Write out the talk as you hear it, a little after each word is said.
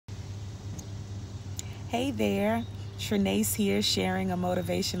Hey there, Trenace here sharing a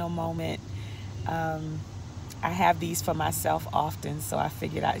motivational moment. I have these for myself often, so I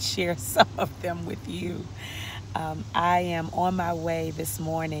figured I'd share some of them with you. I am on my way this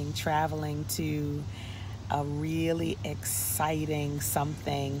morning traveling to a really exciting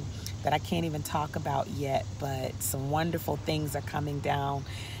something that I can't even talk about yet, but some wonderful things are coming down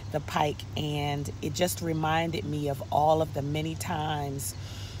the pike, and it just reminded me of all of the many times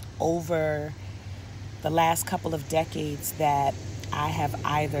over the last couple of decades that I have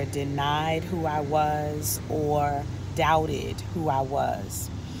either denied who I was or doubted who I was.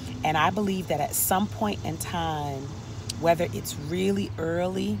 And I believe that at some point in time, whether it's really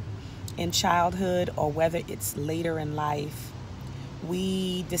early in childhood or whether it's later in life,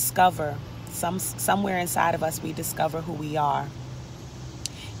 we discover somewhere inside of us, we discover who we are.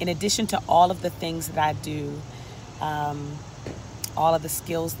 In addition to all of the things that I do, all of the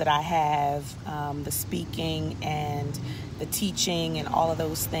skills that I have, the speaking and the teaching and all of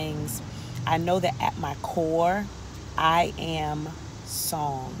those things, I know that at my core, I am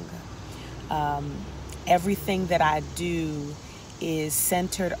song. Everything that I do is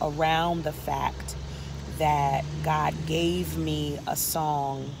centered around the fact that God gave me a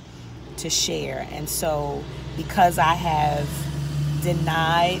song to share. And so because I have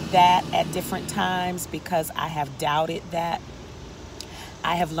denied that at different times, because I have doubted that,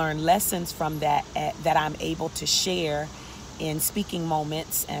 I have learned lessons from that that I'm able to share in speaking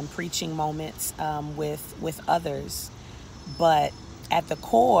moments and preaching moments with others. But at the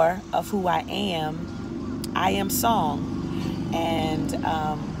core of who I am song. And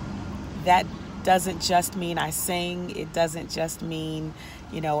that doesn't just mean I sing. It doesn't just mean,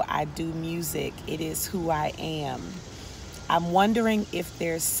 I do music. It is who I am. I'm wondering if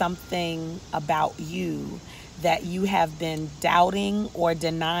there's something about you that you have been doubting or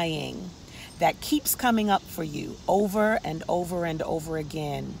denying that keeps coming up for you over and over and over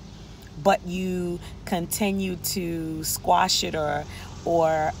again, but you continue to squash it or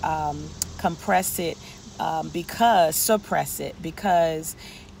compress it, suppress it because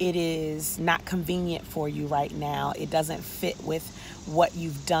it is not convenient for you right now. It doesn't fit with what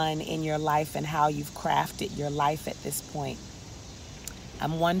you've done in your life and how you've crafted your life at this point.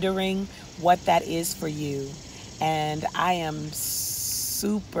 I'm wondering what that is for you. And I am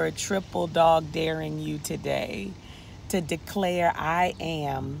super triple dog daring you today to declare I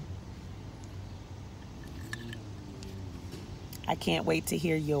am. I can't wait to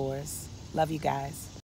hear yours. Love you guys.